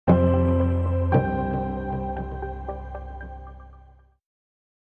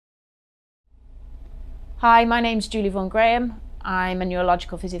Hi, my name's Julie Vaughan-Graham. I'm a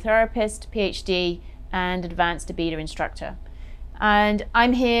neurological physiotherapist, PhD, and advanced beta instructor. And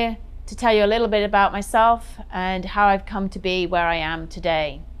I'm here to tell you a little bit about myself and how I've come to be where I am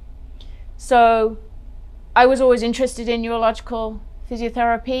today. So, I was always interested in neurological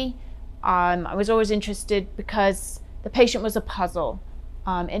physiotherapy. I was always interested because the patient was a puzzle.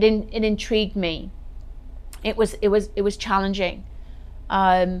 It intrigued me. It was challenging,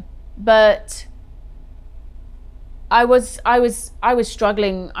 but I was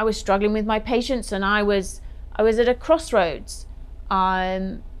struggling. I was struggling with my patients, and I was at a crossroads,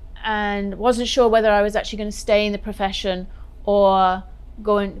 and wasn't sure whether I was actually going to stay in the profession or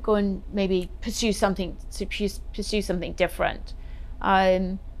go and maybe pursue something different.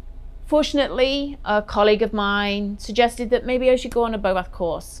 Fortunately, a colleague of mine suggested that maybe I should go on a BOAT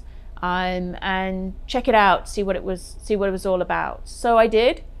course and check it out, see what it was all about. So I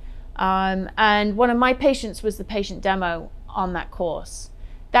did. And one of my patients was the patient demo on that course.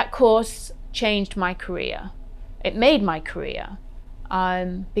 That course changed my career. It made my career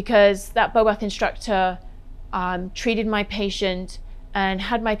because that BOAT instructor treated my patient and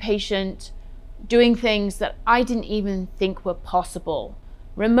had my patient doing things that I didn't even think were possible,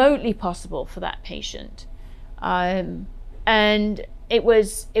 remotely possible for that patient. And it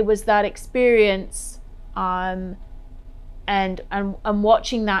was that experience and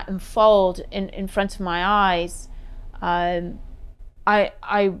watching that unfold in front of my eyes. I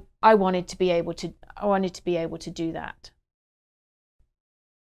wanted to be able to do that.